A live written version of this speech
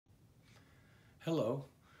Hello,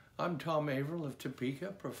 I'm Tom Averill of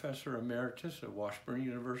Topeka, Professor Emeritus at Washburn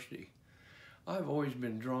University. I've always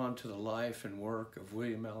been drawn to the life and work of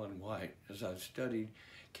William Allen White as I've studied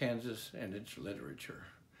Kansas and its literature.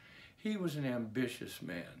 He was an ambitious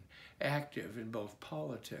man, active in both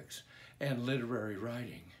politics and literary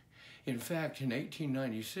writing. In fact, in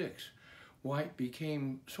 1896, White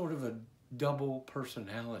became sort of a double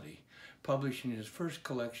personality, publishing his first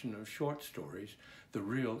collection of short stories, The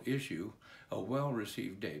Real Issue, a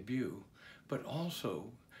well-received debut, but also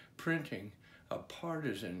printing a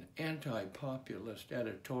partisan, anti-populist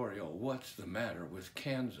editorial, What's the Matter with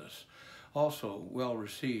Kansas, also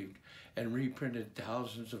well-received and reprinted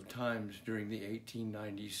thousands of times during the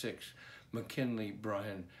 1896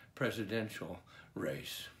 McKinley-Bryan presidential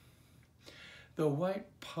race. Though White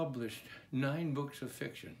published 9 books of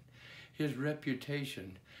fiction, his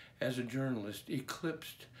reputation as a journalist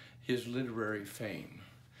eclipsed his literary fame.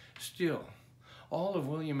 Still, all of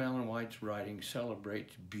William Allen White's writing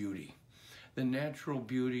celebrates beauty, the natural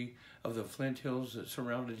beauty of the Flint Hills that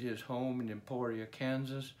surrounded his home in Emporia,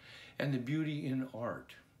 Kansas, and the beauty in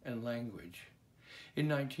art and language. In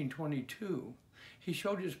 1922, he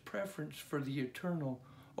showed his preference for the eternal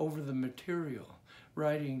over the material,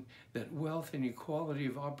 writing that wealth and equality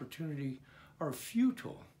of opportunity are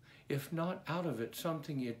futile. If not out of it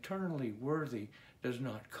something eternally worthy does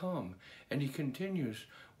not come. And he continues,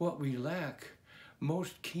 what we lack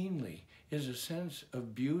most keenly is a sense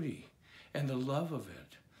of beauty and the love of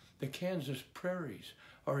it. The Kansas prairies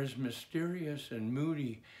are as mysterious and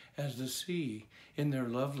moody as the sea in their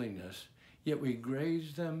loveliness, yet we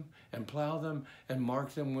graze them and plow them and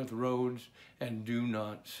mark them with roads and do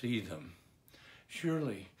not see them.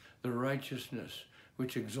 Surely the righteousness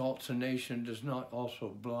which exalts a nation does not also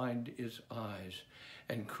blind its eyes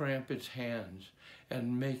and cramp its hands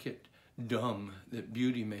and make it dumb that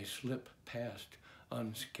beauty may slip past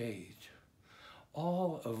unscathed.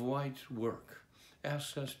 All of White's work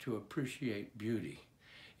asks us to appreciate beauty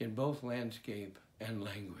in both landscape and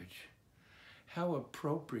language. How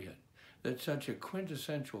appropriate that such a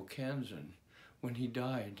quintessential Kansan, when he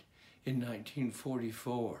died in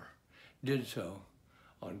 1944, did so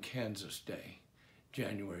on Kansas Day,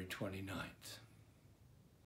 January 29th.